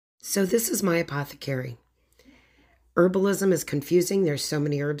So this is my apothecary. Herbalism is confusing. There's so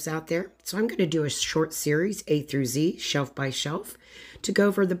many herbs out there. So I'm going to do a short series, A through Z, shelf by shelf, to go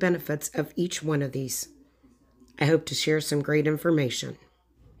over the benefits of each one of these. I hope to share some great information.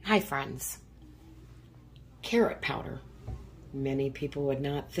 Hi friends. Carrot powder. Many people would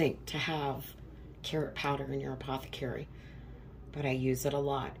not think to have carrot powder in your apothecary, but I use it a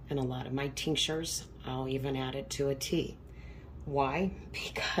lot in a lot of my tinctures. I'll even add it to a tea. Why?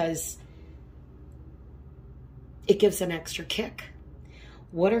 Because it gives an extra kick.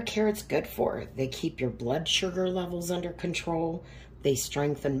 What are carrots good for? They keep your blood sugar levels under control. They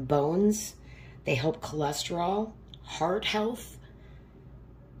strengthen bones. They help cholesterol, heart health.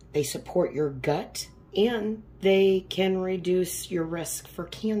 They support your gut, and they can reduce your risk for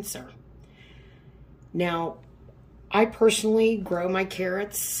cancer. Now, I personally grow my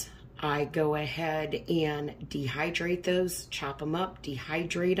carrots. I go ahead and dehydrate those, chop them up,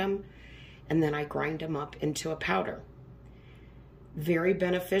 dehydrate them, and then I grind them up into a powder. Very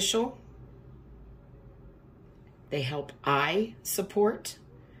beneficial. They help eye support.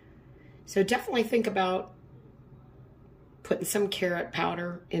 So definitely think about putting some carrot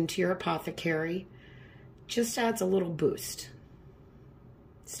powder into your apothecary. Just adds a little boost.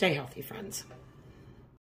 Stay healthy, friends.